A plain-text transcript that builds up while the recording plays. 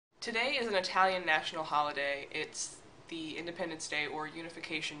Today is an Italian national holiday. It's the Independence Day or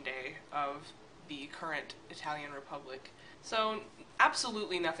Unification Day of the current Italian Republic. So,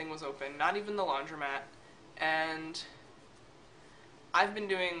 absolutely nothing was open, not even the laundromat. And I've been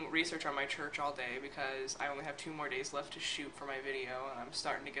doing research on my church all day because I only have 2 more days left to shoot for my video, and I'm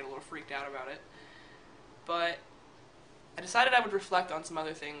starting to get a little freaked out about it. But I decided I would reflect on some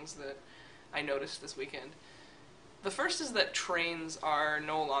other things that I noticed this weekend. The first is that trains are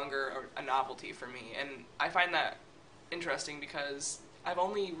no longer a novelty for me, and I find that interesting because I've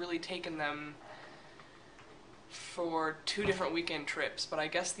only really taken them for 2 different weekend trips, but I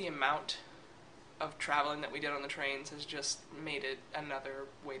guess the amount of traveling that we did on the trains has just made it another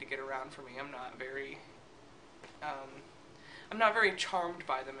way to get around for me. I'm not very charmed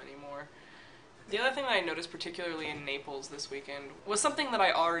by them anymore. The other thing that I noticed particularly in Naples this weekend was something that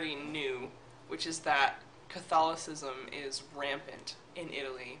I already knew, which is that Catholicism is rampant in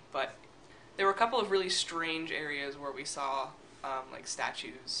Italy, but there were a couple of really strange areas where we saw like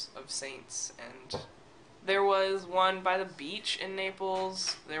statues of saints, and there was one by the beach in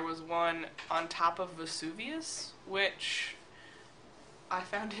Naples. There was one on top of Vesuvius, which I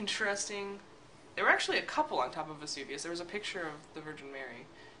found interesting. There were actually a couple on top of Vesuvius. There was a picture of the Virgin Mary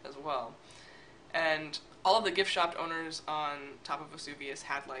as well. And all of the gift shop owners on top of Vesuvius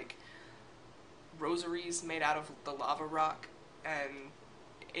had like rosaries made out of the lava rock, and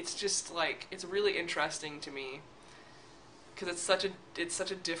it's just like, it's really interesting to me because it's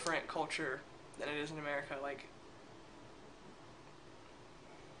such a different culture than it is in America. Like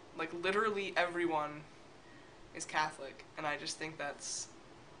literally everyone is Catholic, and I just think that's,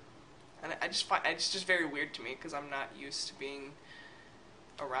 and I just find it's just very weird to me because I'm not used to being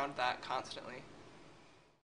around that constantly.